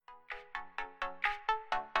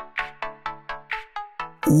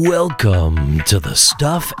Welcome to the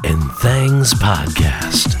Stuff and Things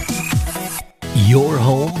Podcast, your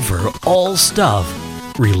home for all stuff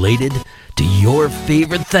related to your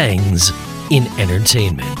favorite things in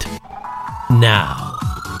entertainment. Now,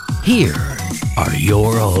 here are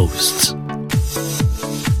your hosts.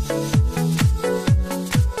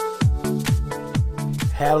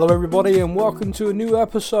 Hello everybody and welcome to a new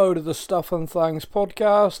episode of the Stuff and Things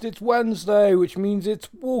Podcast. It's Wednesday, which means it's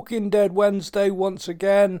Walking Dead Wednesday once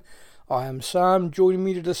again. I am Sam. Joining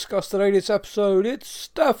me to discuss today's episode, it's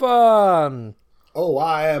Stefan. Oh,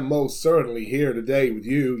 I am most certainly here today with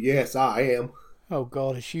you. Yes, I am. Oh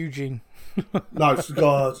God, it's Eugene. Nice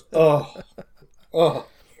God.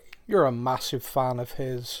 You're a massive fan of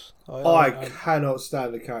his. I cannot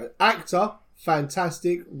stand the character. Actor,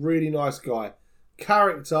 fantastic, really nice guy.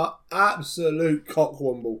 Character, absolute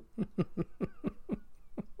cockwomble.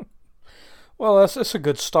 Well, that's a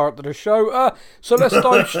good start to the show. So let's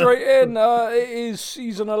dive straight in. It is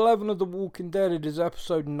season 11 of The Walking Dead. It is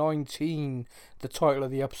episode 19. The title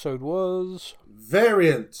of the episode was...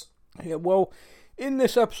 Variant. Yeah, well, in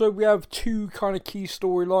this episode we have two kind of key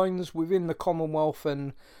storylines within the Commonwealth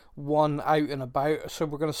and one out and about. So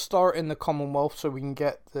we're going to start in the Commonwealth so we can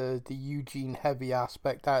get the Eugene heavy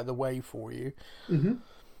aspect out of the way for you. Mm-hmm.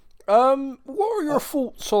 What are your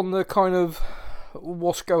thoughts on the kind of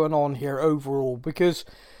what's going on here overall? Because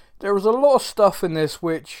there was a lot of stuff in this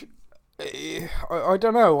which I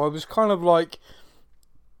don't know. I was kind of like,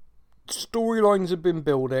 storylines have been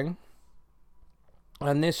building,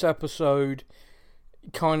 and this episode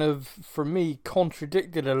kind of, for me,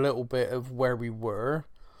 contradicted a little bit of where we were.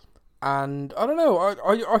 And I don't know,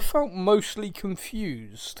 I felt mostly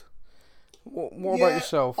confused. What about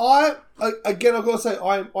yourself? I've got to say,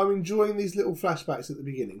 I'm enjoying these little flashbacks at the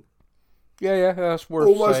beginning. Yeah, that's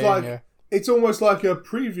worth saying. It's almost like a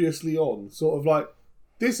previously on, sort of like,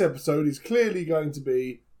 this episode is clearly going to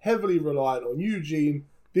be heavily reliant on Eugene.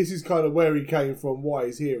 This is kind of where he came from, why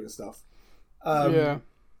he's here and stuff. I've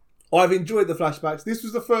enjoyed the flashbacks. This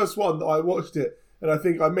was the first one that I watched it, and I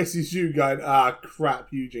think I messaged you going,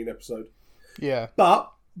 crap, Eugene episode. Yeah.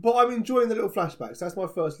 But I'm enjoying the little flashbacks. That's my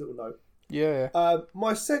first little note. Yeah.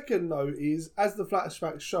 My second note is, as the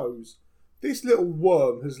flashback shows, this little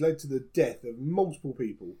worm has led to the death of multiple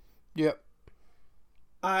people. Yep.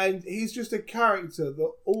 And he's just a character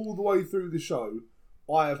that all the way through the show,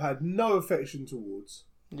 I have had no affection towards.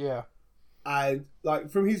 Yeah. And,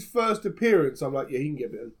 like, from his first appearance, I'm like, yeah, he can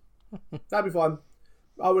get bitten. That'd be fine.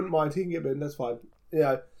 I wouldn't mind. He can get bitten. That's fine.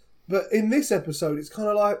 Yeah. But in this episode, it's kind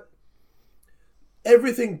of like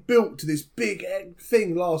everything built to this big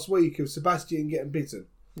thing last week of Sebastian getting bitten.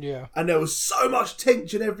 Yeah. And there was so much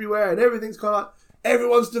tension everywhere, and everything's kind of like,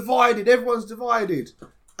 everyone's divided.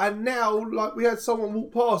 And now, like, we had someone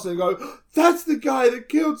walk past and go, that's the guy that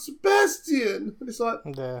killed Sebastian. And it's like,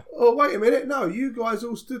 oh, wait a minute. No, you guys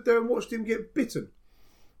all stood there and watched him get bitten.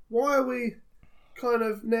 Why are we kind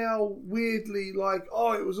of now weirdly like,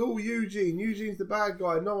 oh, it was all Eugene. Eugene's the bad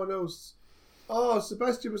guy. No one else. Oh,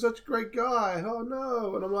 Sebastian was such a great guy. Oh,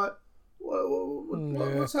 no. And I'm like,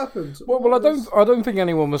 what's happened? Well, I don't think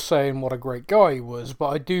anyone was saying what a great guy he was, but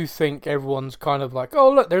I do think everyone's kind of like,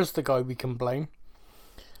 oh, look, there's the guy we can blame.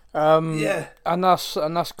 Yeah. And that's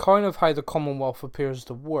kind of how the Commonwealth appears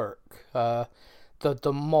to work.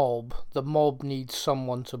 The mob needs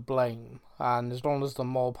someone to blame, and as long as the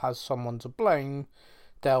mob has someone to blame,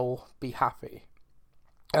 they'll be happy.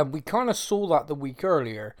 And we kind of saw that the week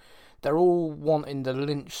earlier. They're all wanting to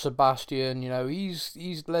lynch Sebastian. You know,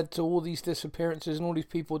 he's led to all these disappearances and all these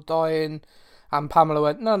people dying. And Pamela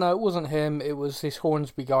went, no, it wasn't him. It was this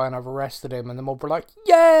Hornsby guy, and I've arrested him. And the mob were like,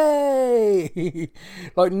 yay!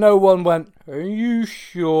 Like, no one went, are you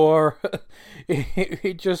sure?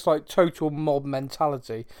 It just, like, total mob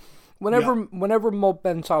mentality. Whenever mob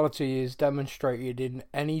mentality is demonstrated in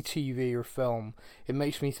any TV or film, it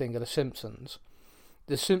makes me think of The Simpsons.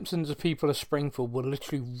 The Simpsons of people of Springfield would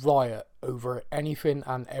literally riot over anything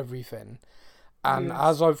and everything. And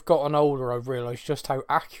as I've gotten older, I've realised just how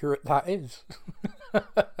accurate that is.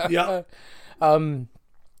 Yeah.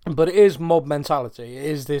 But it is mob mentality. It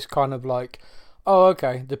is this kind of like, oh,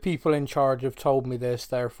 okay, the people in charge have told me this,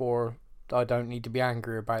 therefore I don't need to be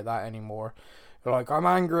angry about that anymore. They're like, I'm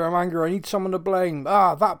angry, I need someone to blame.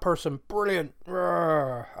 That person, brilliant.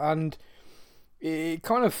 And it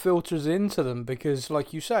kind of filters into them because,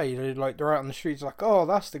 like you say, they're out on the streets like, oh,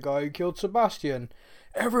 that's the guy who killed Sebastian.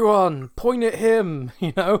 Everyone, point at him,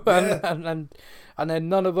 you know, and then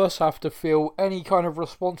none of us have to feel any kind of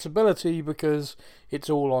responsibility because it's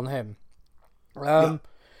all on him.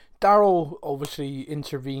 Daryl obviously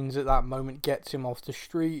intervenes at that moment, gets him off the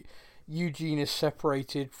street. Eugene is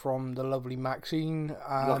separated from the lovely Maxine.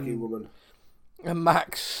 Lucky woman. And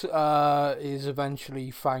Max is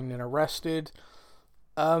eventually found and arrested.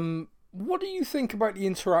 What do you think about the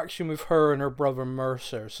interaction with her and her brother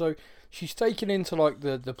Mercer? So she's taken into like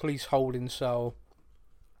the police holding cell.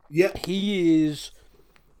 Yeah.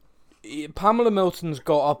 Pamela Milton's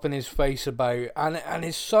got up in his face about, and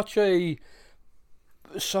it's such a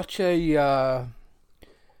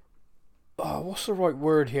what's the right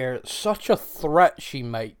word here? Such a threat she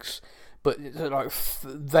makes, but like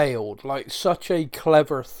veiled, like such a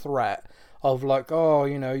clever threat of like, oh,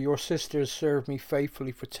 you know, your sister served me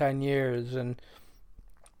faithfully for 10 years, and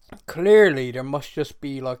clearly there must just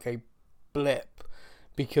be like a blip,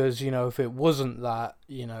 because, you know, if it wasn't that,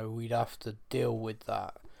 you know, we'd have to deal with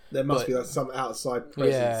that. There must be like some outside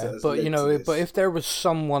presence. Yeah, but you know, but if there was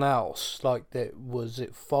someone else like that was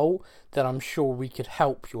at fault, then I'm sure we could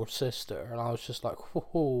help your sister. And I was just like,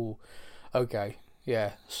 whoa, okay,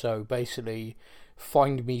 yeah. So basically,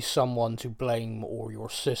 find me someone to blame, or your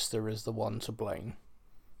sister is the one to blame.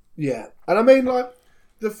 Yeah, and I mean, like,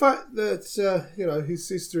 the fact that you know, his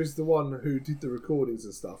sister is the one who did the recordings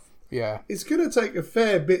and stuff. Yeah, it's going to take a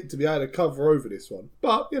fair bit to be able to cover over this one,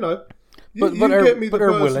 but you know. But you get me the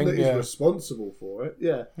person willing, that is responsible for it,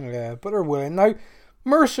 yeah. Yeah, but are willing. Now,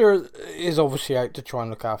 Mercer is obviously out to try and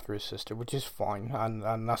look after his sister, which is fine,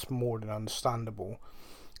 and that's more than understandable.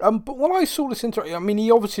 But when I saw this I mean, he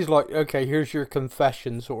obviously is like, okay, here's your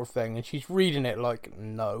confession sort of thing, and she's reading it like,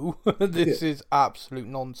 no, this is absolute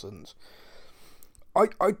nonsense. I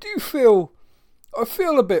feel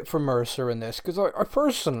a bit for Mercer in this, because I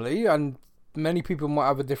personally, and many people might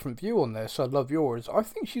have a different view on this, I'd love yours, I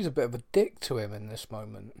think she's a bit of a dick to him in this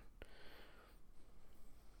moment.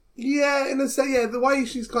 Yeah, in a sense, yeah, the way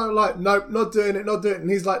she's kind of like, nope, not doing it,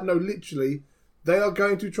 and he's like, no, literally, they are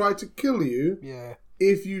going to try to kill you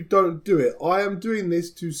if you don't do it. I am doing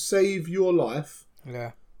this to save your life.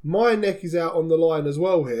 Yeah. My neck is out on the line as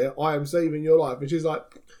well here. I am saving your life. And she's like,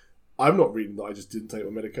 I'm not reading that, I just didn't take my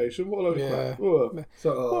medication. What a load of crap.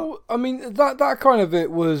 Well, I mean, that kind of it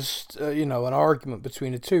was, you know, an argument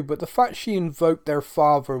between the two, but the fact she invoked their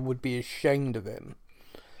father would be ashamed of him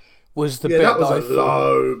was the bit that was that a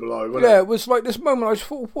low blow, wasn't it? Yeah, it was like this moment I just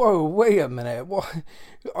thought, whoa, wait a minute. What?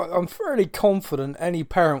 I'm fairly confident any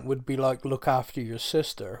parent would be like, look after your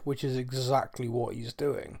sister, which is exactly what he's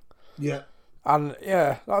doing. Yeah. And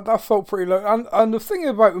yeah, that felt pretty low. And the thing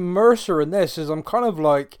about Mercer in this is I'm kind of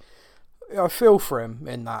like, I feel for him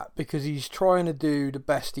in that, because he's trying to do the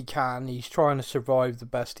best he can. He's trying to survive the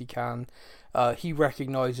best he can. He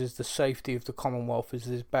recognises the safety of the Commonwealth is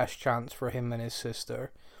his best chance for him and his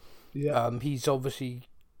sister. Yeah. He's obviously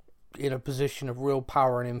in a position of real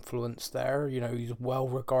power and influence there. You know, he's well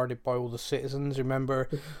regarded by all the citizens. Remember,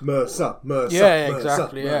 Mercer. Yeah,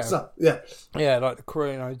 exactly. Mercer, yeah, like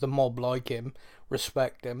the mob like him,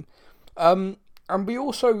 respect him. And we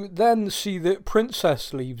also then see that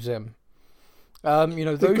Princess leaves him. You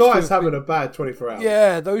know, the guy's having a bad 24 hours.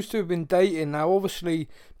 Yeah, those two have been dating now. Obviously,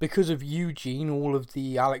 because of Eugene, all of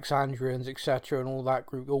the Alexandrians, etc., and all that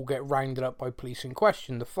group all get rounded up by police in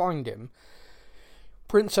question to find him.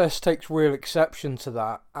 Princess takes real exception to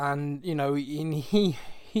that, and you know, he's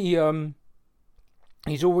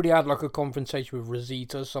already had like a confrontation with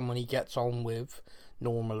Rosita, someone he gets on with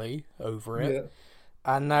normally over it,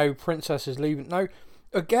 and now Princess is leaving. Now,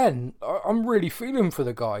 again, I'm really feeling for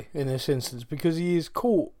the guy in this instance, because he is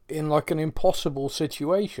caught in like an impossible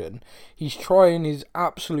situation. He's trying his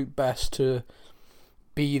absolute best to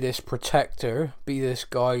be this protector, be this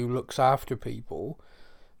guy who looks after people.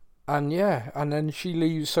 And yeah, and then she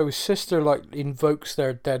leaves, so his sister like invokes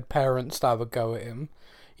their dead parents to have a go at him.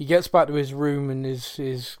 He gets back to his room and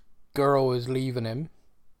his girl is leaving him.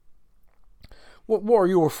 What are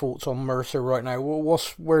your thoughts on Mercer right now?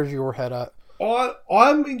 Where's your head at?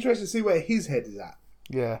 I'm interested to see where his head is at.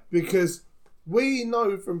 Yeah. Because we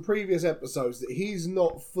know from previous episodes that he's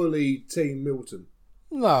not fully Team Milton.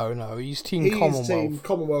 No, he's Team Commonwealth. He's Team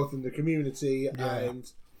Commonwealth and the community, and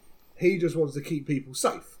he just wants to keep people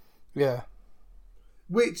safe. Yeah.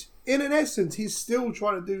 Which, in an essence, he's still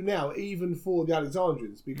trying to do now, even for the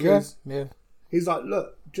Alexandrians, because he's like,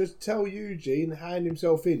 look, just tell Eugene, hand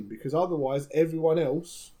himself in, because otherwise everyone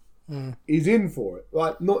else is in for it.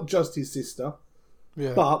 Like, not just his sister,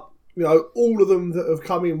 but, you know, all of them that have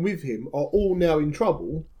come in with him are all now in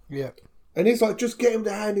trouble. Yeah. And he's like, just get him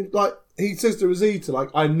to hand him, like, he says to Rosita, like,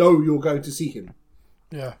 I know you're going to see him.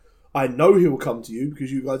 Yeah. I know he will come to you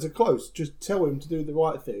because you guys are close. Just tell him to do the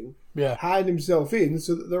right thing. Yeah. Hand himself in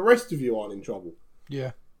so that the rest of you aren't in trouble.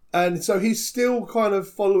 Yeah. And so he's still kind of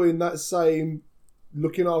following that same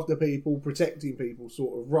looking after people, protecting people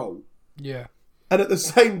sort of role. Yeah. And at the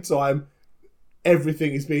same time,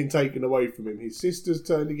 everything is being taken away from him. His sister's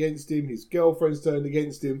turned against him. His girlfriend's turned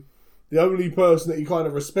against him. The only person that he kind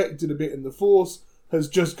of respected a bit in the Force has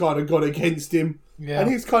just kind of gone against him. Yeah.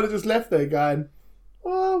 And he's kind of just left there going,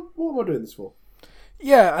 well, what am I doing this for?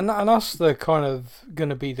 Yeah, and that's the kind of going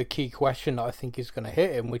to be the key question that I think is going to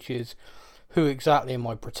hit him, which is, who exactly am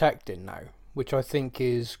I protecting now? Which I think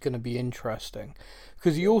is going to be interesting.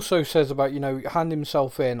 Because he also says about, hand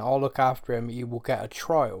himself in, I'll look after him, he will get a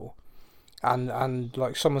trial. And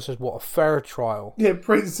like someone says, what, a fair trial? Yeah,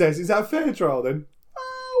 Princess, is that a fair trial then?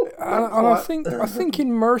 And I think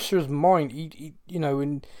in Mercer's mind,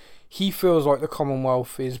 he feels like the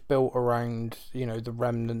Commonwealth is built around, the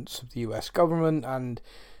remnants of the US government and,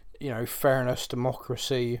 fairness,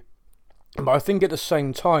 democracy. But I think at the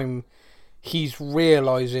same time, he's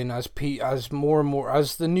realising as more and more,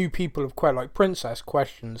 as the new people of like Princess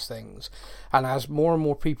questions things, and as more and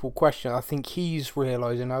more people question, I think he's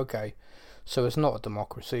realising, okay, so it's not a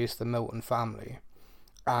democracy, it's the Milton family.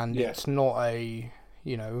 And it's not a,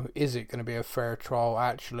 is it going to be a fair trial?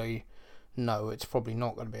 Actually, no, it's probably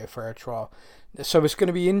not going to be a fair trial. So it's going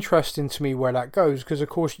to be interesting to me where that goes, because of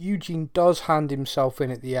course Eugene does hand himself in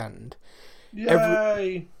at the end.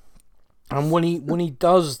 Yay! And when he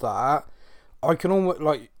does that, I can almost,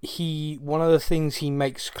 one of the things he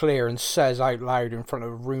makes clear and says out loud in front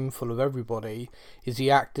of a room full of everybody is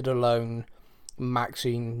he acted alone,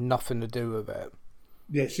 Maxine nothing to do with it.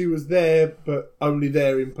 Yeah, she was there, but only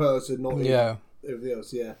there in person, not in everything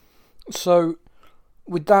else, yeah. So,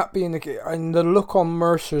 with that being the case, and the look on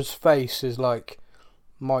Mercer's face is like,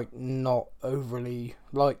 might not overly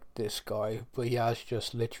like this guy, but he has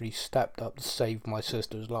just literally stepped up to save my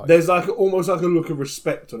sister's life. There's almost like a look of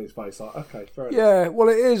respect on his face, like, okay, fair enough. Yeah, well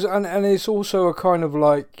it is, and it's also a kind of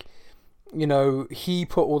like, he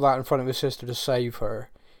put all that in front of his sister to save her.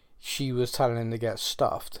 She was telling him to get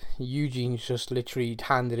stuffed. Eugene's just literally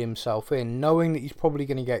handed himself in, knowing that he's probably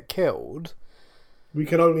going to get killed. We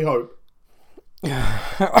can only hope.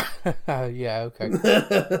 Yeah, okay.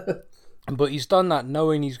 But he's done that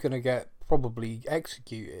knowing he's going to get probably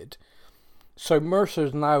executed. So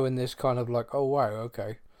Mercer's now in this kind of like, oh wow,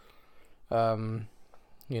 okay. I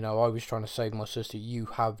was trying to save my sister. You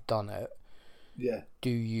have done it. Yeah.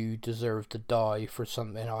 Do you deserve to die for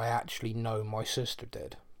something I actually know my sister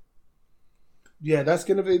did? Yeah, it's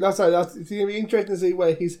going to be interesting to see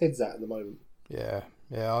where his head's at the moment. Yeah.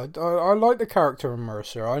 I like the character of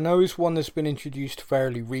Mercer. I know he's one that's been introduced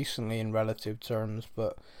fairly recently in relative terms,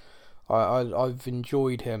 but I've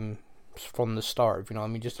enjoyed him from the start.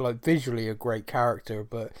 Just like visually a great character,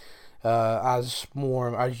 but as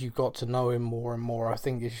you got to know him more and more, I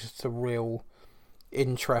think it's just a real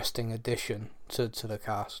interesting addition to the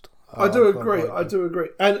cast. I do agree.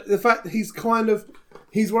 And the fact that he's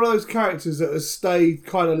one of those characters that has stayed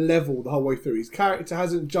kind of level the whole way through. His character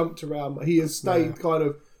hasn't jumped around. He has stayed kind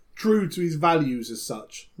of true to his values as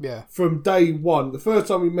such. Yeah. From day one. The first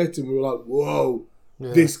time we met him, we were like, whoa,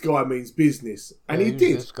 this guy means business. And he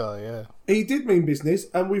did. This guy, yeah. He did mean business,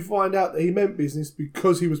 and we find out that he meant business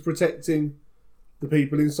because he was protecting the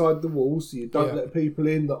people inside the walls. So you don't let people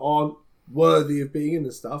in that aren't worthy of being in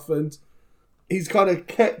and stuff. And he's kind of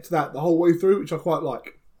kept that the whole way through, which I quite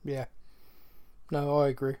like. Yeah. No, I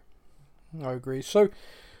agree. So,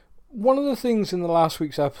 one of the things in the last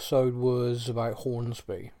week's episode was about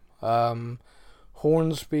Hornsby.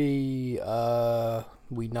 Hornsby,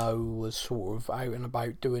 we know, was sort of out and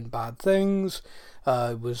about doing bad things.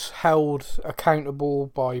 Was held accountable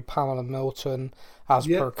by Pamela Milton as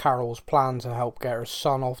per Carol's plan to help get her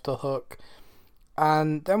son off the hook.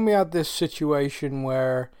 And then we had this situation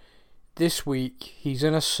where this week he's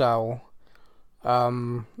in a cell,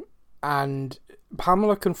 and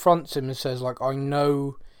Pamela confronts him and says, I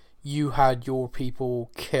know you had your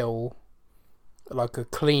people kill, a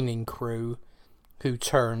cleaning crew who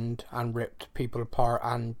turned and ripped people apart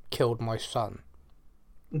and killed my son.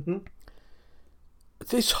 Mm-hmm.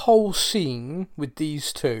 This whole scene with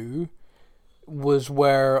these two was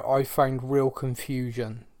where I found real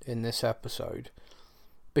confusion in this episode.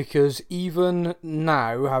 Because even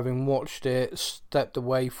now, having watched it, stepped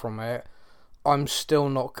away from it, I'm still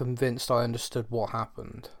not convinced I understood what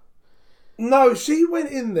happened. No, she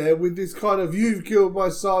went in there with this kind of, you've killed my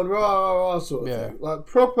son, rah, rah, rah, sort of thing. Like,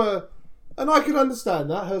 proper... And I can understand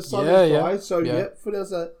that. Her son has died, so fully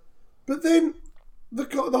understand. But then, the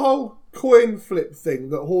whole coin flip thing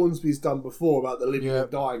that Hornsby's done before about the living and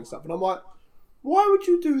dying stuff, and I'm like, why would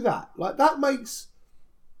you do that? Like, that makes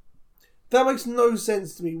no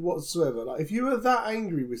sense to me whatsoever. Like, if you were that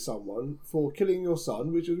angry with someone for killing your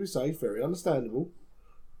son, which, as we say, very understandable,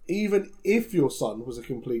 even if your son was a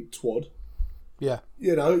complete twad, Yeah.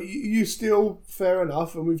 you know, you still, fair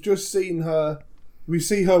enough. And we've just seen her, we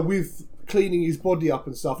see her with cleaning his body up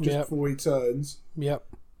and stuff just before he turns. Yep.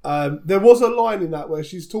 There was a line in that where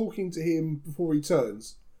she's talking to him before he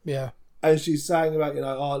turns. Yeah. And she's saying about, you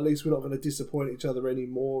know, oh, at least we're not going to disappoint each other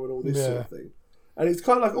anymore and all this sort of thing. And it's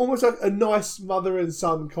kind of like almost like a nice mother and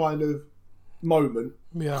son kind of moment,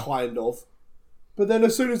 kind of. But then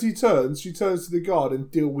as soon as he turns, she turns to the guard and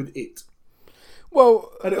deal with it.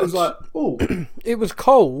 Well, and it was like, oh, it was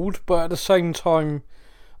cold, but at the same time,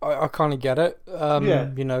 I kind of get it.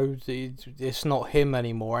 You know, it's not him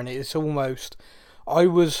anymore, and it's almost. I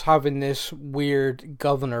was having this weird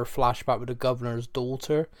governor flashback with the governor's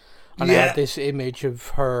daughter, and I had this image of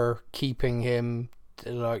her keeping him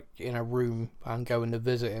like in a room and going to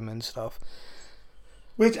visit him and stuff.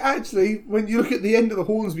 Which actually, when you look at the end of the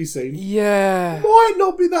Hornsby scene, might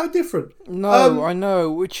not be that different. No, I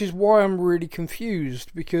know, which is why I'm really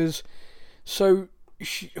confused, because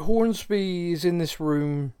Hornsby is in this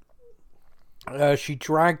room. She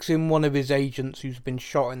drags in one of his agents who's been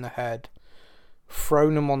shot in the head,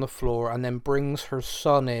 thrown him on the floor, and then brings her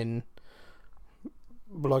son in,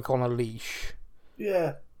 like on a leash.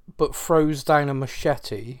 Yeah. But throws down a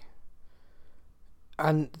machete.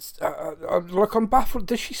 And I'm baffled.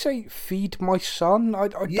 Does she say "feed my son"? I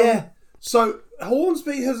don't... So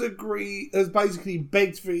Hornsby has basically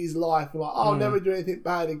begged for his life. Like, I'll never do anything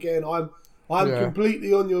bad again. I'm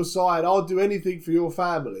completely on your side. I'll do anything for your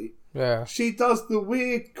family. Yeah. She does the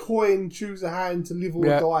weird coin, choose a hand to live or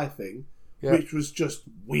die thing, which was just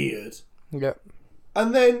weird. Yeah.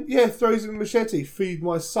 And then throws him a machete. Feed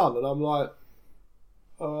my son, and I'm like,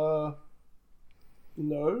 no.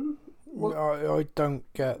 What? I don't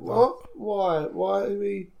get that. What? Why? Why are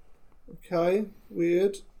we... Okay,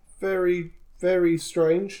 weird. Very, very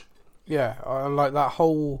strange. Yeah, I like that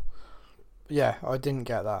whole... Yeah, I didn't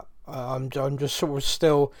get that. I'm just sort of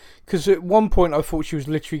still... Because at one point I thought she was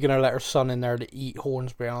literally going to let her son in there to eat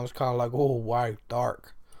Hornsby, and I was kind of like, oh, wow,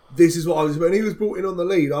 dark. This is what I was... When he was brought in on the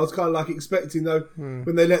lead, I was kind of like expecting, though,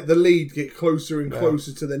 when they let the lead get closer and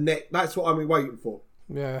closer to the neck. That's what I'm waiting for.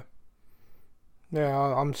 Yeah. Yeah,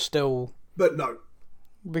 I'm still... But no.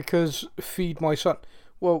 Because feed my son...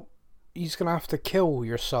 Well, he's going to have to kill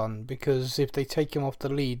your son, because if they take him off the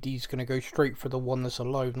lead, he's going to go straight for the one that's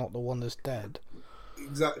alive, not the one that's dead.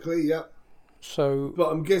 Exactly, yeah. So... But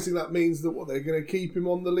I'm guessing that means that, they're going to keep him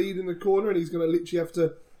on the lead in the corner, and he's going to literally have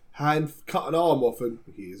to cut an arm off, and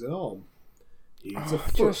here's an arm. Here's a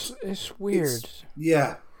foot. It's weird.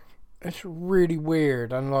 It's really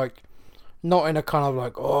weird, and like... Not in a kind of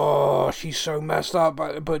like, oh, she's so messed up,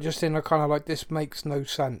 but just in a kind of like, this makes no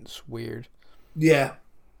sense, weird. Yeah.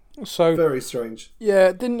 So very strange.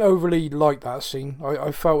 Yeah, didn't overly like that scene.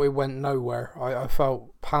 I felt it went nowhere. I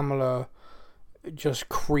felt Pamela just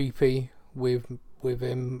creepy with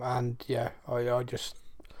him, and I just...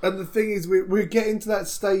 And the thing is, we're getting to that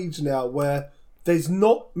stage now where there's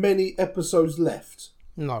not many episodes left.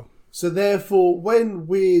 No. So therefore, when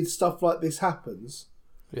weird stuff like this happens...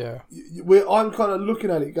 Yeah, I'm kind of looking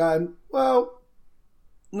at it going, well,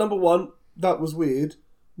 number one, that was weird.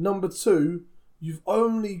 Number two, you've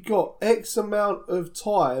only got X amount of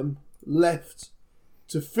time left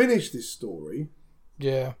to finish this story.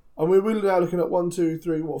 Yeah. And we're really now looking at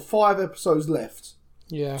 5 episodes left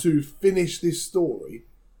to finish this story.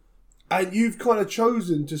 And you've kind of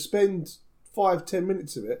chosen to spend 5-10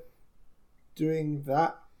 minutes of it doing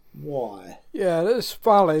that. Why? Yeah, that's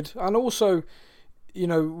valid. And also... You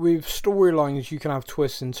know, with storylines, you can have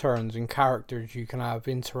twists and turns, and characters, you can have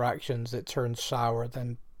interactions that turn sour,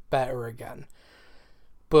 then better again.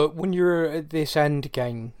 But when you're at this end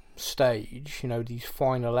game stage, you know, these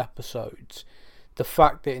final episodes, the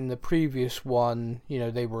fact that in the previous one, you know,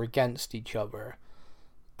 they were against each other,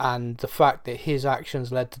 and the fact that his actions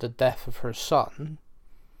led to the death of her son,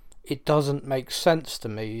 it doesn't make sense to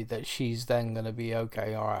me that she's then going to be,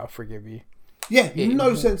 okay, alright, I'll forgive you. Yeah,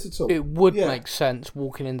 no sense at all. It would make sense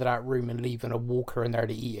walking into that room and leaving a walker in there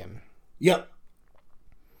to eat him. Yep.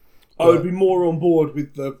 I would be more on board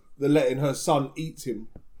with the letting her son eat him.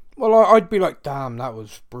 Well, I'd be like, damn, that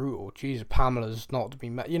was brutal. Jeez, Pamela's not to be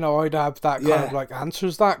met. You know, I'd have that kind of like,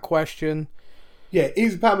 answers that question. Yeah,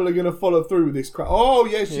 is Pamela going to follow through with this crap? Oh,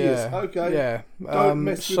 yes, she is. Okay. Yeah. Don't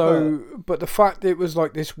mess with her. But the fact that it was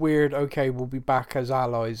like this weird, okay, we'll be back as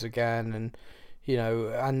allies again, and, you know,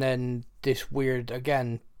 and then this weird,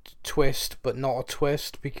 again, twist, but not a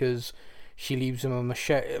twist, because she leaves him a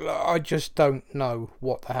machete. I just don't know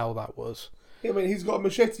what the hell that was. I mean, he's got a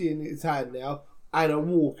machete in his hand now, and a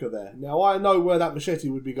walker there. Now, I know where that machete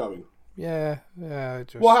would be going. Yeah.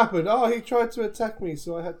 What happened? Oh, he tried to attack me,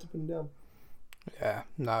 so I had to put him down. Yeah,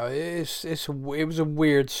 no, it was a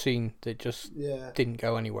weird scene that just didn't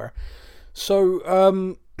go anywhere. So,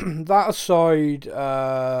 that aside,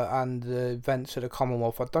 and the events at the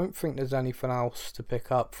Commonwealth, I don't think there's anything else to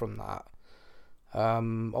pick up from that.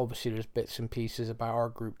 Obviously there's bits and pieces about our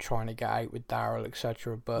group trying to get out with Daryl,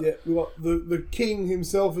 etc. But yeah, we got the king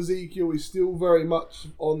himself, Ezekiel, is still very much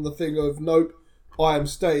on the thing of nope, I am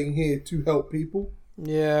staying here to help people.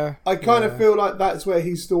 Yeah, I kind of feel like that's where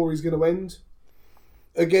his story's going to end.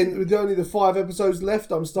 Again, with only the 5 episodes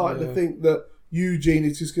left, I'm starting to think that Eugene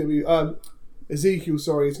is just going to be Ezekiel.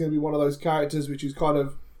 Sorry, is going to be one of those characters which is kind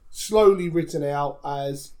of slowly written out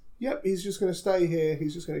as. Yep, he's just going to stay here.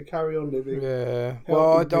 He's just going to carry on living. Yeah.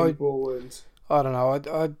 Well, I don't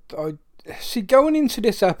know. I see. Going into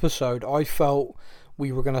this episode, I felt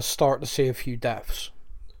we were going to start to see a few deaths.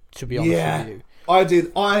 To be honest with you, I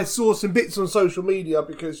did. I saw some bits on social media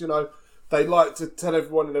because they like to tell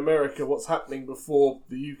everyone in America what's happening before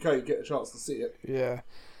the UK get a chance to see it. Yeah.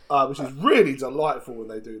 Which is really delightful when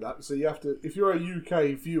they do that. So you have to, if you're a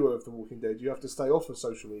UK viewer of The Walking Dead, you have to stay off of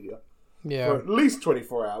social media. Yeah. For at least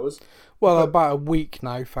 24 hours. Well, about a week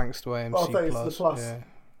now, thanks to AMC thanks Plus. to the Plus.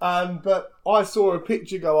 Yeah. But I saw a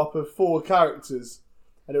picture go up of 4 characters,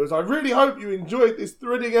 and it was, I really hope you enjoyed this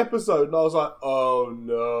thrilling episode. And I was like, oh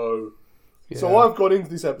no. Yeah. So I've gone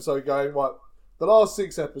into this episode going, right, the last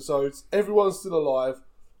 6 episodes, everyone's still alive.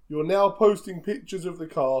 You're now posting pictures of the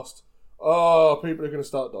cast. Oh, people are going to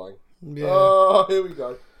start dying. Yeah. Oh, here we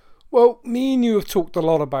go. Well, me and you have talked a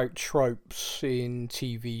lot about tropes in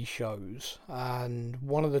TV shows, and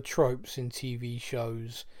one of the tropes in TV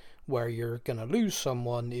shows where you're going to lose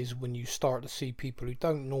someone is when you start to see people who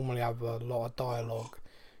don't normally have a lot of dialogue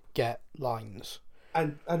get lines.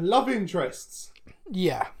 And love interests.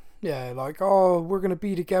 Yeah, like, oh, we're going to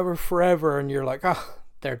be together forever, and you're like,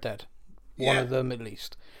 they're dead. One of them at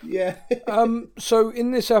least. Yeah. So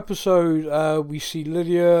in this episode, we see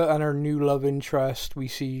Lydia and her new love interest. We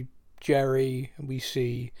see Jerry, we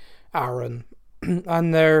see Aaron,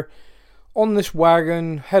 and they're on this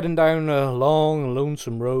wagon heading down a long,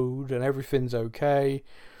 lonesome road, and everything's okay.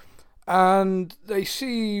 And they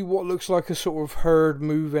see what looks like a sort of herd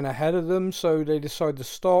moving ahead of them, so they decide to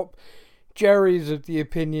stop. Jerry's of the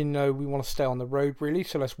opinion, no, we want to stay on the road really,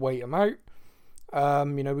 so let's wait them out.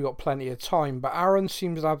 We got plenty of time, but Aaron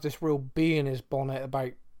seems to have this real bee in his bonnet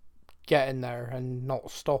about getting there and not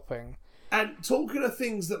stopping. And talking of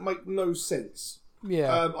things that make no sense.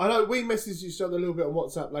 Yeah. I know we messaged each other a little bit on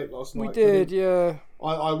WhatsApp late last night. We did, yeah.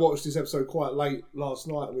 I watched this episode quite late last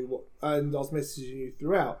night, and I was messaging you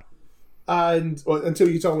throughout. And until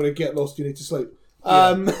you told me to get lost, you need to sleep.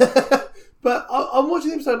 Yeah. But I'm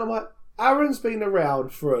watching the episode and I'm like, Aaron's been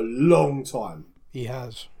around for a long time. He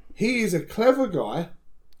has. He is a clever guy.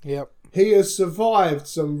 Yep. He has survived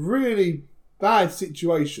some really bad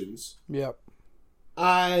situations. Yep.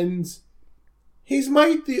 And he's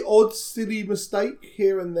made the odd silly mistake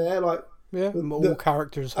here and there, like all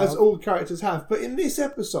characters have. As all characters have. But in this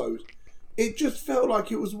episode, it just felt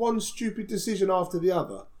like it was one stupid decision after the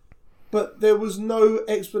other. But there was no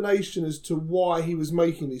explanation as to why he was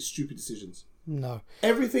making these stupid decisions. No.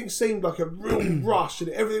 Everything seemed like a real rush, and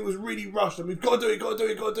everything was really rushed, and we've got to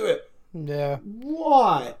do it. Yeah.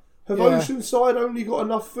 Why? Have Oceanside only got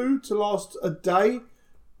enough food to last a day,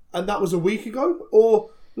 and that was a week ago?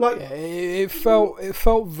 Or, like... Yeah, it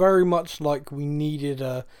felt very much like we needed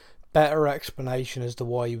a better explanation as to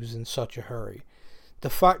why he was in such a hurry. The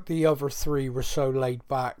fact the other 3 were so laid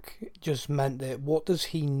back just meant that what does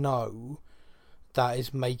he know that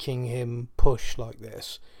is making him push like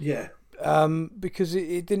this? Yeah. Because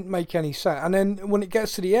it didn't make any sense. And then when it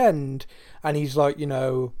gets to the end, and he's like,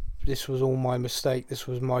 this was all my mistake, this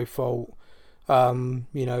was my fault,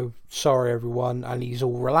 sorry everyone, and he's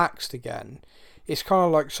all relaxed again. It's kind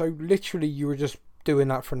of like, so literally you were just doing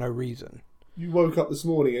that for no reason. You woke up this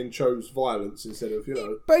morning and chose violence instead of, He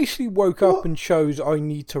basically woke up and chose, I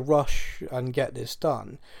need to rush and get this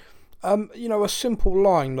done. A simple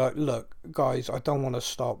line like, look, guys, I don't want to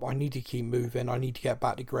stop. I need to keep moving. I need to get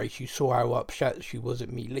back to Grace. You saw how upset she was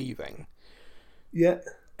at me leaving. Yeah.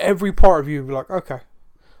 Every part of you would be like, okay,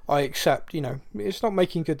 I accept, it's not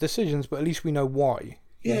making good decisions, but at least we know why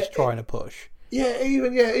he's trying to push. Yeah,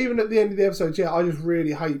 even at the end of the episode, I just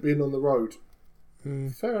really hate being on the road.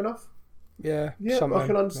 Fair enough. Yeah, I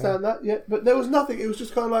can understand that. Yeah, but there was nothing. It was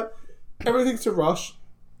just kind of like everything's a rush.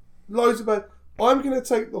 Loads of bad. I'm going to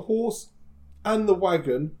take the horse and the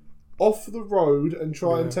wagon off the road and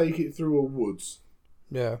try and take it through a woods.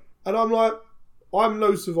 Yeah. And I'm like, I'm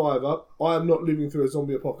no survivor. I am not living through a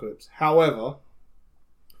zombie apocalypse. However,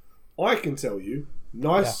 I can tell you,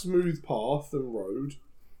 nice smooth path and road,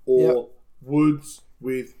 or Yep. woods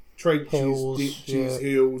with trenches, Hills, ditches,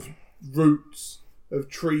 hills, roots of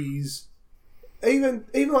trees. Even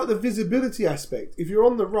like the visibility aspect. If you're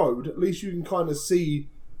on the road, at least you can kind of see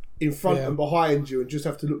in front and behind you and just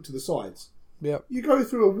have to look to the sides. Yep. You go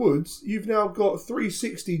through a woods, you've now got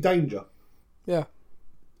 360 danger. Yeah.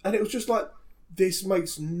 And it was just like, this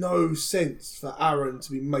makes no sense for Aaron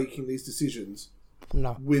to be making these decisions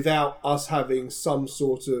No. without us having some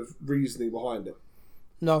sort of reasoning behind it.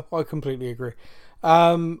 No, I completely agree.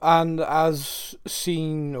 And as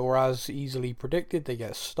seen or as easily predicted, they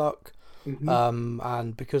get stuck.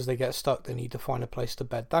 And because they get stuck, they need to find a place to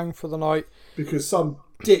bed down for the night. Because some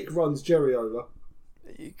dick runs Jerry over.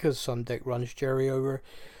 Because some dick runs Jerry over.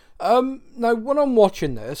 Now, when I'm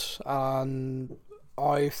watching this, and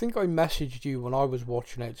I think I messaged you when I was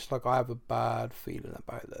watching it, just like I have a bad feeling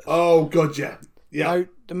about this. Oh, God, yeah. Yeah. Now,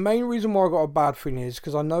 the main reason why I got a bad feeling is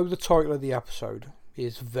because I know the title of the episode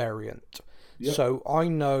is Variant. Yep. So I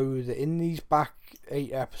know that in these back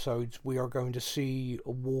 8 episodes, we are going to see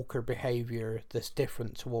a Walker behaviour that's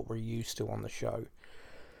different to what we're used to on the show.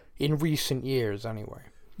 In recent years, anyway.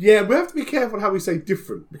 Yeah, we have to be careful how we say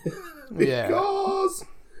different. Yeah. Because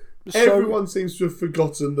So, everyone seems to have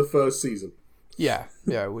forgotten the first season. Yeah,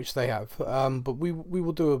 which they have. But we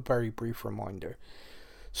will do a very brief reminder.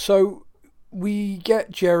 So we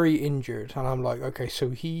get Jerry injured, and I'm like, okay,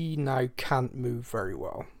 so he now can't move very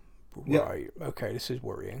well. Yep. Right, okay, this is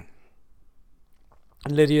worrying.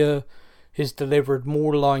 Lydia has delivered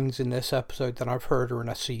more lines in this episode than I've heard her in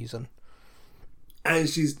a season. And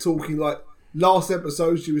she's talking like, last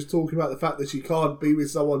episode she was talking about the fact that she can't be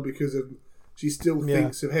with someone because of she still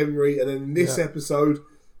thinks of Henry, and then in this episode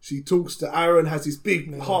she talks to Aaron, has this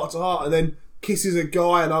big heart to heart, and then kisses a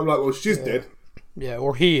guy, and I'm like, well, she's dead. Yeah,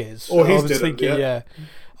 or he is. Or he's I was dead. thinking, I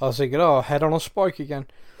was thinking, oh, head on a spike again.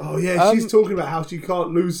 Oh yeah, she's talking about how she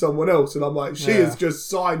can't lose someone else, and I'm like, she has just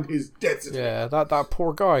signed his death certificate. Yeah, that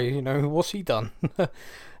poor guy, you know, what's he done?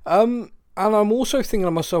 And I'm also thinking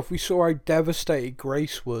to myself, we saw how devastated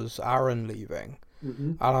Grace was, Aaron leaving.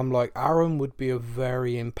 And I'm like, Aaron would be a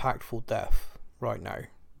very impactful death right now.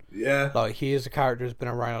 Yeah. Like, he is a character who's been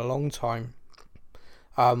around a long time.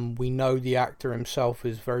 We know the actor himself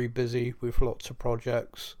is very busy with lots of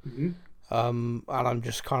projects. And I'm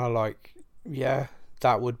just kind of like, yeah,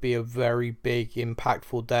 that would be a very big,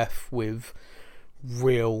 impactful death with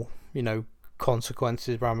real, you know,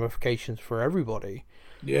 consequences, ramifications for everybody.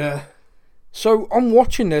 Yeah. So I'm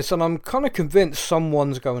watching this and I'm kind of convinced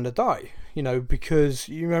someone's going to die, you know, because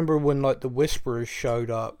you remember when like the Whisperers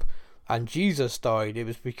showed up and Jesus died, it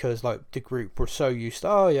was because like the group were so used to,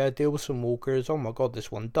 oh yeah, deal with some walkers, oh my god,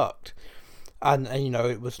 this one ducked. And you know,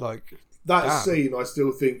 it was like... That scene, I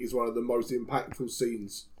still think, is one of the most impactful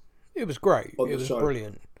scenes. It was great. On it the was show.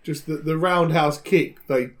 Brilliant. Just the roundhouse kick,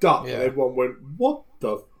 they ducked, and everyone went, what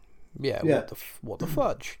the... Yeah. What the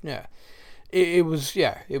fudge? Yeah. It was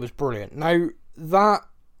brilliant. Now, that,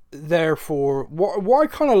 therefore, what I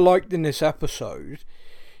kind of liked in this episode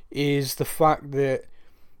is the fact that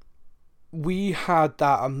we had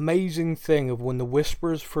that amazing thing of when the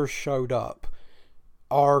Whisperers first showed up,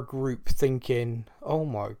 our group thinking, oh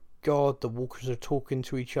my god, the walkers are talking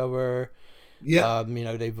to each other. Yeah. You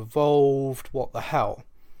know, they've evolved, what the hell.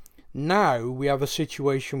 Now we have a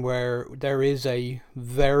situation where there is a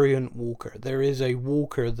variant walker. There is a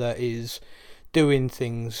walker that is doing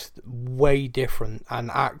things way different and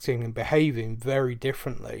acting and behaving very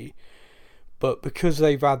differently. But because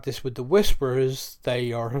they've had this with the Whisperers,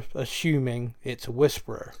 they are assuming it's a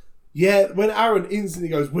Whisperer. Yeah, when Aaron instantly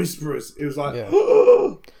goes Whisperers, it was like, and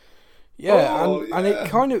it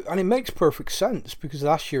kind of, and it makes perfect sense because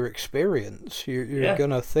that's your experience. You're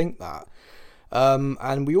gonna think that.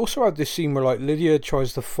 And we also had this scene where like Lydia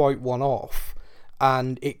tries to fight one off,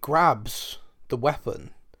 and it grabs the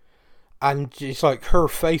weapon, and it's like her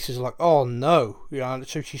face is like, oh no, you know.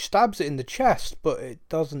 So she stabs it in the chest, but it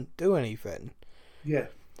doesn't do anything. Yeah.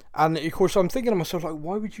 And of course, I'm thinking to myself, like,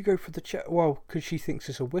 why would you go for the chest? Well, because she thinks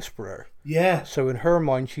it's a Whisperer. Yeah. So in her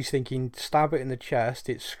mind, she's thinking, stab it in the chest,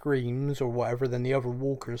 it screams or whatever, then the other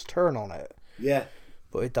walkers turn on it. Yeah.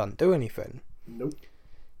 But it doesn't do anything. Nope.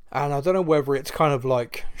 And I don't know whether it's kind of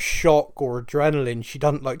like shock or adrenaline. She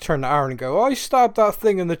doesn't like turn to Aaron and go, I stabbed that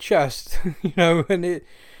thing in the chest, you know, and it...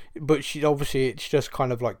 But she obviously, it's just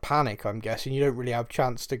kind of like panic, I'm guessing. You don't really have a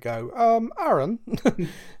chance to go, Aaron.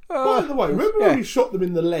 By the way, remember when we shot them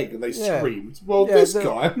in the leg and they screamed? Well, this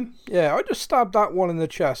guy... Yeah, I just stabbed that one in the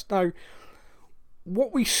chest. Now,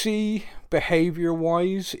 what we see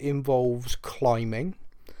behaviour-wise involves climbing,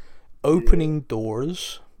 opening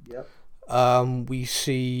doors, We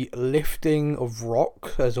see lifting of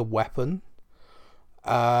rock as a weapon.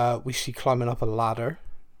 We see climbing up a ladder.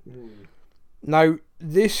 Now,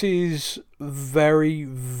 this is very,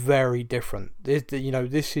 very different.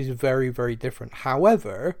 This is very, very different.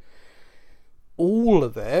 However, all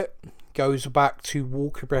of it goes back to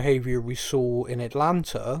Walker behavior we saw in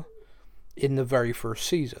Atlanta in the very first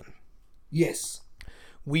season. Yes.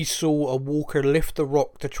 We saw a Walker lift the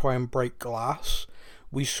rock to try and break glass.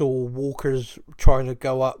 We saw Walkers trying to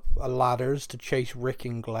go up ladders to chase Rick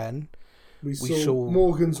and Glenn. We saw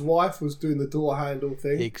Morgan's wife was doing the door handle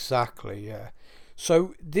thing. Exactly, yeah.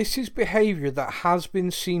 So this is behaviour that has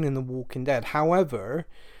been seen in The Walking Dead. However,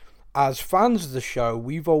 as fans of the show,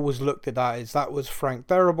 we've always looked at that as that was Frank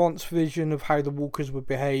Darabont's vision of how the Walkers would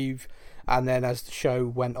behave, and then as the show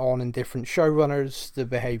went on and different showrunners, the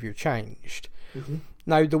behaviour changed. Mm-hmm.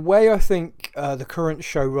 Now, the way I think the current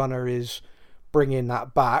showrunner is bringing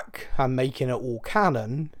that back and making it all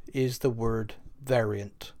canon is the word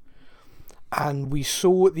variant. And we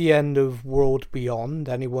saw at the end of World Beyond,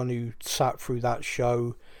 anyone who sat through that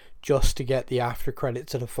show just to get the after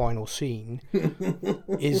credits of the final scene,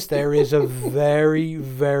 is there is a very,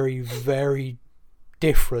 very, very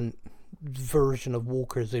different version of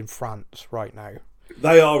Walkers in France right now.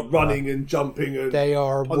 They are running and jumping and they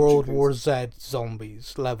are World War Z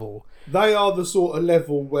zombies level. They are the sort of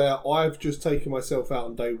level where I've just taken myself out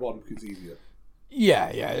on day one because it's easier.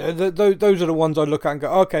 Yeah. Those are the ones I look at and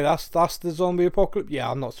go, okay, that's the zombie apocalypse.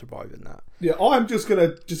 Yeah, I'm not surviving that. Yeah, I'm just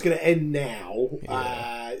gonna end now.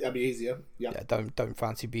 Yeah. That'd be easier. Yeah. Don't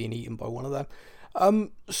fancy being eaten by one of them.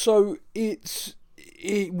 So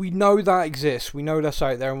we know that exists. We know that's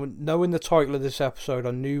out there. And knowing the title of this episode,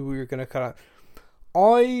 I knew we were gonna kind of.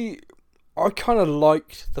 I kind of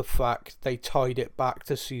liked the fact they tied it back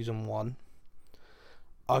to season 1.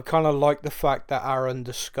 I kind of like the fact that Aaron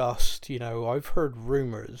discussed, I've heard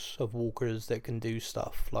rumours of Walkers that can do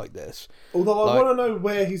stuff like this. Although I want to know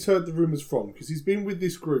where he's heard the rumours from, because he's been with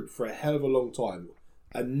this group for a hell of a long time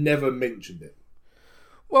and never mentioned it.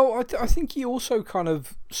 Well, I think he also kind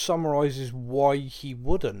of summarises why he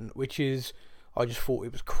wouldn't, which is, I just thought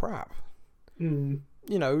it was crap. Mm.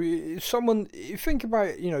 Think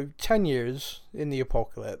about, 10 years in the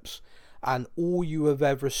apocalypse, and all you have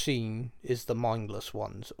ever seen is the mindless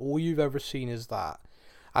ones. All you've ever seen is that.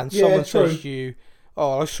 And someone says to you,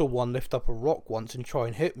 oh, I saw one lift up a rock once and try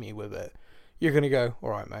and hit me with it. You're going to go, all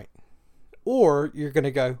right, mate. Or you're going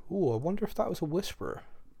to go, oh, I wonder if that was a whisperer.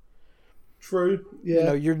 True,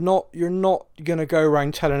 yeah. You're not going to go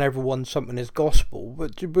around telling everyone something is gospel.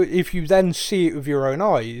 But if you then see it with your own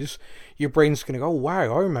eyes, your brain's going to go, oh,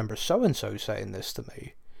 wow, I remember so-and-so saying this to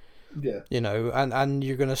me. Yeah. And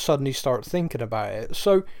you're going to suddenly start thinking about it.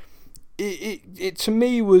 So it to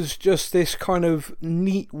me was just this kind of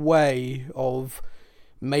neat way of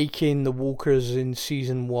making the Walkers in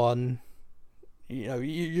season 1.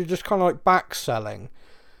 You're just kind of like back selling.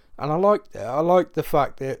 And I liked it. I like the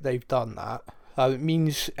fact that they've done that. It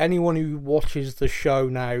means anyone who watches the show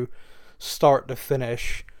now, start to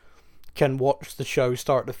finish, can watch the show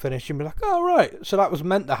start to finish and be like, oh, right, so that was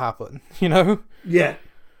meant to happen, Yeah.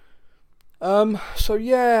 So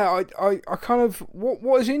yeah, I kind of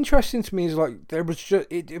what is interesting to me is like there was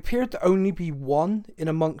just it appeared to only be one in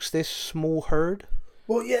amongst this small herd.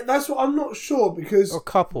 Well, yeah, that's what I'm not sure because a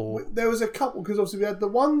couple. There was a couple because obviously we had the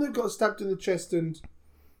one that got stabbed in the chest and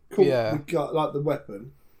caught the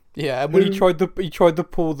weapon. Yeah, and when he tried to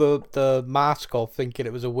pull the mask off, thinking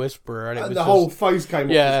it was a whisperer, and it was the whole face came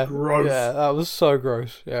off. It was gross. Yeah, that was so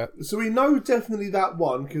gross. Yeah. So we know definitely that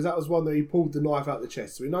one because that was one that he pulled the knife out the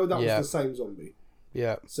chest. So we know that was the same zombie.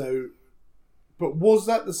 Yeah. So, but was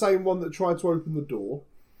that the same one that tried to open the door?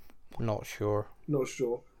 Not sure. Not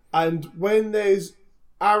sure. And when there's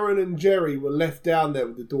Aaron and Jerry were left down there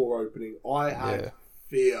with the door opening, I had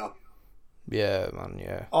fear. Yeah, man,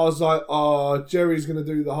 yeah. I was like, oh, Jerry's going to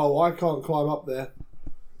do the whole, I can't climb up there.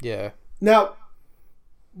 Yeah. Now,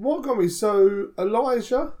 what got me, so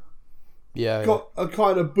Elijah got a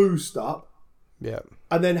kind of boost up. Yeah.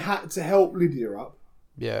 And then had to help Lydia up.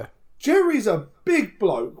 Yeah. Jerry's a big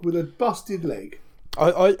bloke with a busted leg.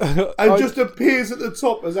 And just appears at the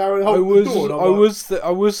top as Aaron holds the door. I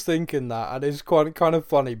was thinking that, and it's quite kind of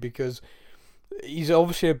funny because he's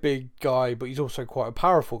obviously a big guy, but he's also quite a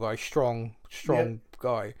powerful guy, strong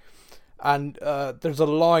guy. And there's a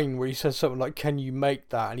line where he says something like, "Can you make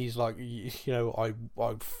that?" And he's like, "You're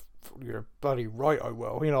bloody right, I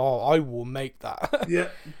will. I will make that." Yeah.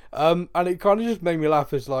 And it kind of just made me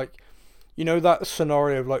laugh. It's like, that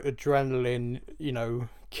scenario of like adrenaline,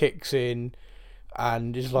 kicks in,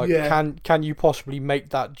 And it's like, can you possibly make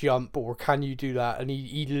that jump, or can you do that? And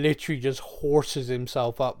he literally just horses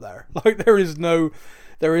himself up there. Like there is no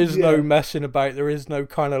messing about. There is no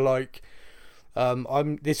kind of like,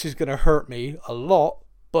 this is gonna hurt me a lot,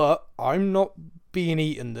 but I'm not being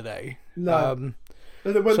eaten today. No.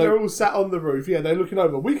 And then when they're all sat on the roof, they're looking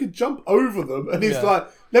over. We could jump over them, and he's like,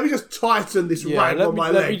 "Let me just tighten this rag on my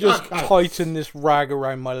leg. Let me just tighten this rag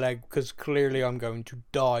around my leg because clearly I'm going to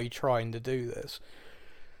die trying to do this."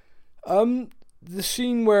 The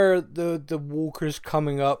scene where the walker's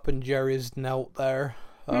coming up and Jerry's knelt there,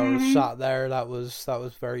 or sat there, that was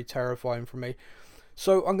very terrifying for me.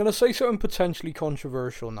 So I'm gonna say something potentially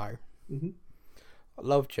controversial now. I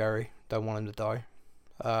love Jerry. Don't want him to die.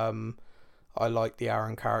 I like the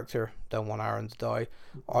Aaron character. Don't want Aaron to die.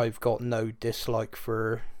 I've got no dislike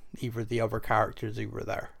for either of the other characters who were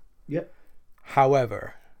there. Yep.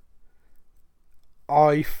 However,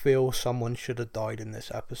 I feel someone should have died in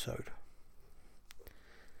this episode.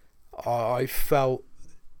 I felt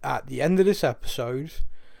at the end of this episode,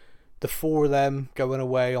 the four of them going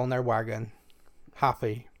away on their wagon,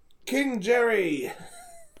 happy. King Jerry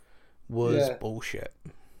was bullshit.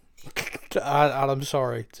 And I'm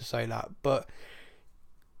sorry to say that, but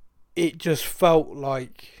it just felt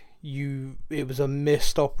like it was a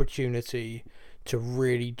missed opportunity to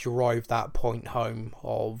really drive that point home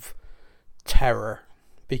of terror,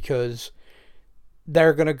 because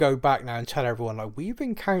they're going to go back now and tell everyone, like, we've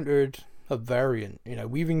encountered a variant,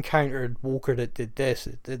 we've encountered Walker that did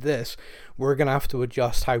this. We're going to have to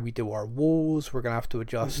adjust how we do our walls. We're going to have to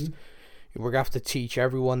adjust. We're going to have to teach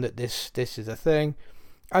everyone that this is a thing.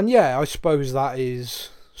 And yeah, I suppose that is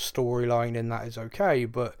storyline and that is okay,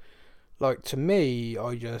 but like to me,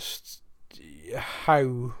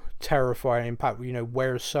 how terrifying impact,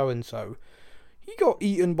 where's so and so? He got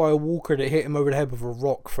eaten by a walker that hit him over the head with a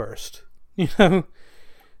rock first.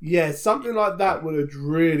 Yeah, something like that would have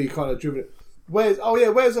really kind of driven it.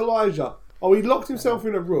 Where's Elijah? Oh, he locked himself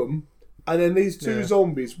in a room, and then these two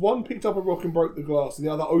zombies, one picked up a rock and broke the glass, and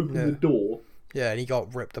the other opened the door. Yeah, and he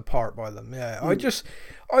got ripped apart by them. Yeah, I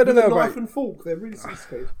don't know about knife and fork. They're really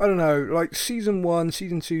sophisticated. I don't know, like season 1,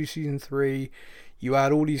 season 2, season 3, you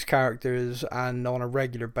had all these characters, and on a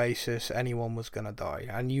regular basis, anyone was gonna die,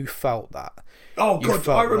 and you felt that. Oh god,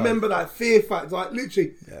 I remember that fear factor. Like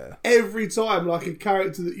literally, every time, like a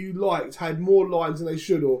character that you liked had more lines than they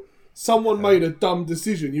should, or someone made a dumb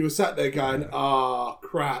decision, you were sat there going,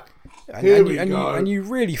 crap. Here we go. And you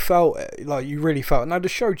really felt it. Like, you really felt it. Now, the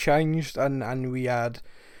show changed, and we had...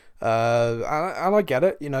 and I get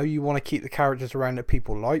it. You want to keep the characters around that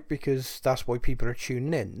people like, because that's why people are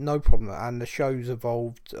tuning in. No problem. And the show's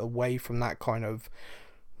evolved away from that kind of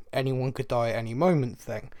anyone could die at any moment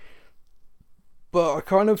thing. But I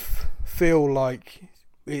kind of feel like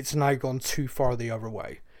it's now gone too far the other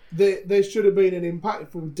way. There should have been an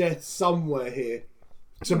impactful death somewhere here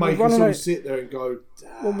to make us all sit there and go,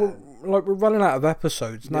 well, we're running out of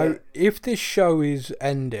episodes. Now, if this show is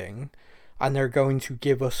ending and they're going to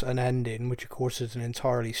give us an ending, which of course is an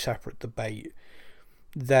entirely separate debate,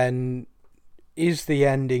 then is the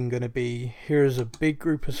ending going to be, here's a big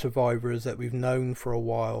group of survivors that we've known for a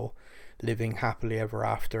while living happily ever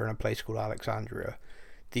after in a place called Alexandria,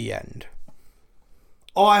 the end?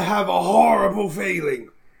 I have a horrible feeling.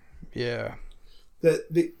 Yeah. That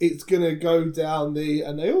it's going to go down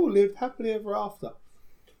and they all live happily ever after.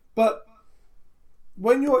 But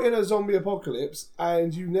when you're in a zombie apocalypse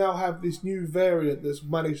and you now have this new variant that's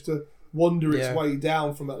managed to wander its way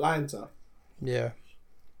down from Atlanta,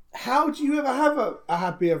 how do you ever have a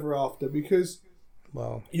happy ever after? Because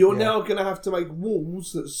you're now going to have to make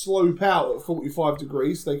walls that slope out at 45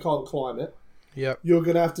 degrees so they can't climb it. Yep. You're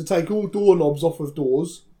going to have to take all doorknobs off of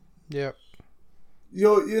doors. Yep.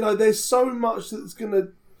 There's so much that's going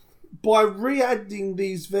to... By re-adding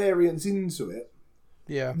these variants into it,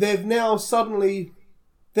 they've now suddenly...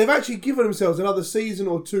 They've actually given themselves another season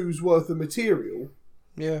or two's worth of material.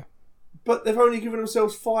 Yeah. But they've only given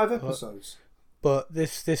themselves 5 episodes. But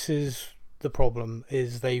this is the problem,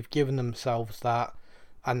 is they've given themselves that,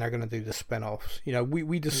 and they're going to do the spin-offs.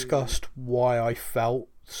 We discussed why I felt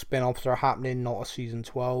spin-offs are happening, not a season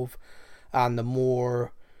 12, and the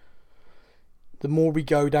more we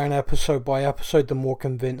go down episode by episode, the more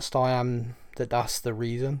convinced I am that that's the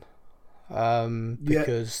reason.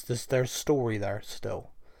 Because there's story there still.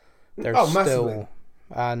 There's still,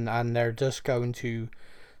 and they're just going to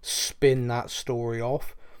spin that story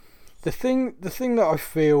off. The thing that I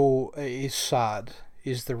feel is sad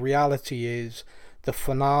is the reality is the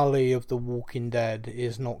finale of The Walking Dead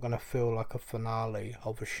is not going to feel like a finale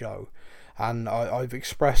of a show. And I've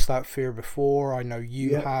expressed that fear before. I know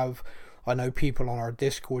you have. I know people on our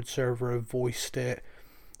Discord server have voiced it.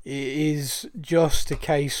 It is just a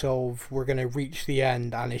case of we're going to reach the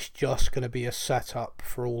end and it's just going to be a setup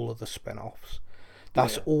for all of the spin-offs.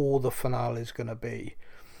 That's all the finale is going to be.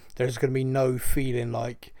 There's going to be no feeling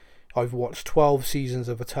like I've watched 12 seasons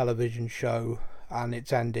of a television show and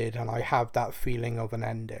it's ended and I have that feeling of an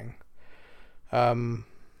ending.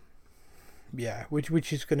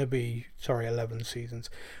 Which is going to be 11 seasons,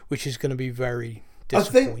 which is going to be very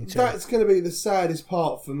disappointing. I think that's going to be the saddest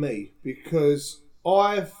part for me, because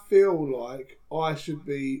I feel like I should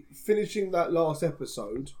be finishing that last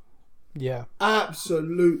episode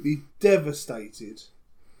absolutely devastated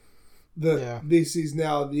that this is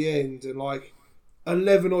now the end, and like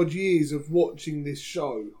 11 odd years of watching this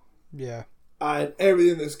show and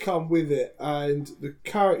everything that's come with it, and the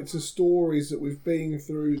character stories that we've been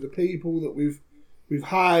through, the people that we've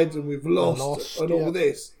had and we've lost and all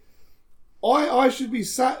this. I should be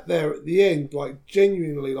sat there at the end, like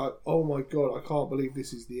genuinely like, oh my God, I can't believe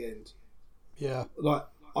this is the end. Yeah. Like,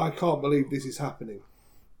 I can't believe this is happening.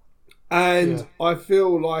 And I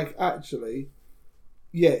feel like actually,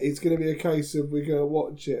 it's going to be a case of we're going to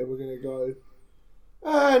watch it and we're going to go,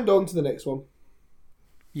 and on to the next one.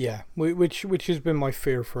 Yeah, which has been my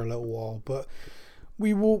fear for a little while, but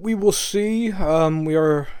we will see. We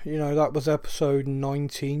are, that was episode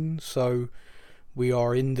 19, so we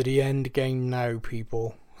are into the end game now,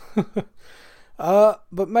 people. But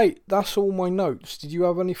mate, that's all my notes. Did you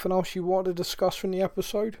have anything else you wanted to discuss from the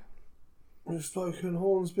episode? We've spoken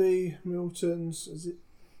Hornsby, Milton's. Is it?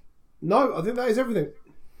 No, I think that is everything.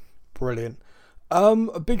 Brilliant.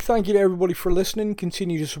 A big thank you to everybody for listening.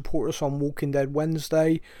 Continue to support us on Walking Dead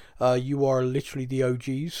Wednesday. You are literally the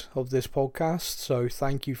OGs of this podcast, so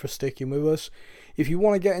thank you for sticking with us. If you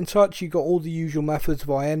want to get in touch, you've got all the usual methods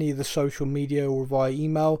via any of the social media or via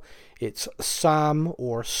email. It's Sam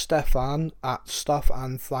or Stefan at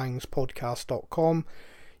stuffandthangspodcast.com.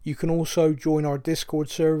 You can also join our Discord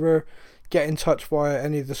server. Get in touch via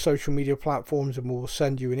any of the social media platforms and we'll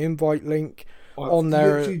send you an invite link. I've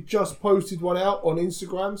literally just posted one out on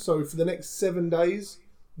Instagram, so for the next 7 days,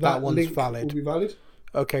 that one's link valid. will be valid.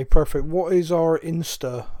 Okay, perfect. What is our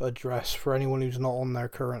Insta address for anyone who's not on there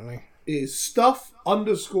currently? It is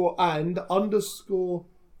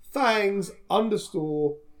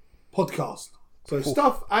stuff_and_thangs_podcast. So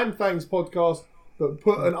Stuff and Thangs Podcast, but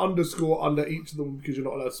put an underscore under each of them because you're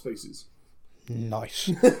not allowed spaces.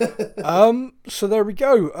 Nice. So there we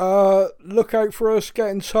go. Look out for us. Get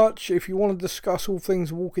in touch. If you want to discuss all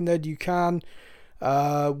things Walking Dead, you can.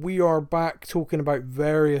 We are back talking about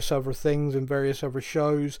various other things and various other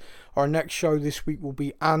shows. Our next show this week will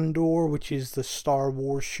be Andor, which is the Star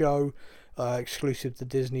Wars show, exclusive to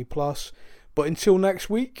Disney+. But until next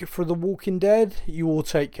week, for The Walking Dead, you all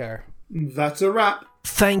take care. That's a wrap.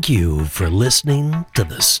 Thank you for listening to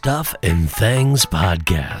the Stuff and Things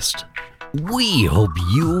podcast. We hope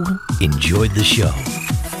you enjoyed the show.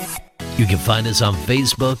 You can find us on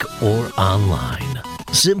Facebook or online.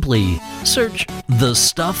 Simply search the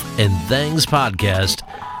Stuff and Things podcast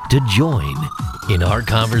to join in our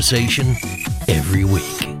conversation every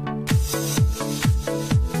week.